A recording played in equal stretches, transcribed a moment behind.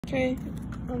Okay,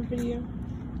 on video.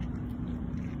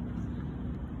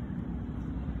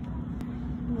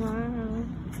 Wow.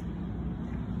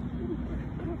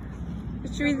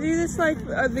 Should we do this like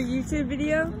the YouTube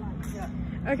video? Yeah.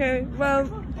 Okay, well.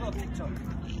 Here,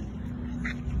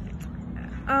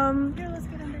 let's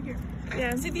get under here.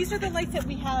 Yeah. So these are the lights that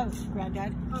we have,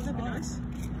 Granddad. Oh, that'd be nice.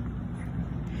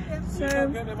 So. I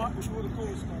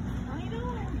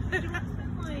know.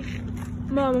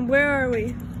 Mom, where are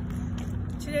we?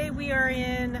 Today we are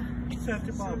in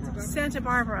Santa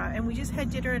Barbara, and we just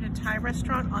had dinner at a Thai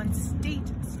restaurant on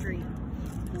State Street.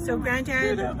 So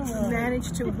Granddad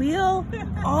managed to wheel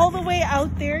all the way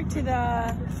out there to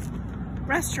the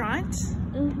restaurant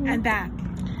and back.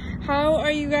 How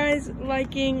are you guys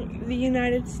liking the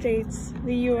United States,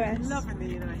 the U.S.? Loving the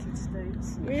United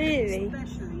States. Really?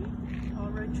 Especially our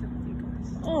road trip with you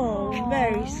guys. Oh, aww,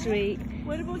 very sweet.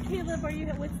 What about Caleb?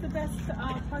 What's the best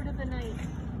part of the night?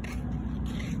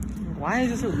 Why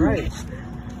is it so bright?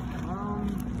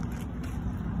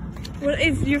 What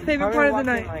is your favorite part of the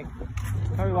night?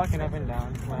 Probably walking up and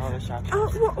down when all the shops. Oh,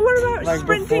 what about like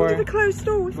sprinting to the closed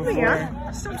stores? Yeah.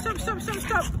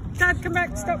 Stop. Dad, come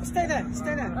back. Stop. Stay there.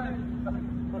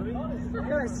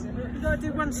 Guys, you gotta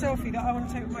do one selfie that I want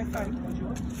to take with my phone.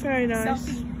 Very nice.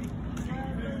 Selfie.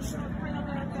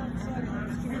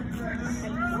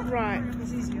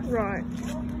 Right.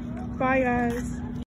 Bye, guys.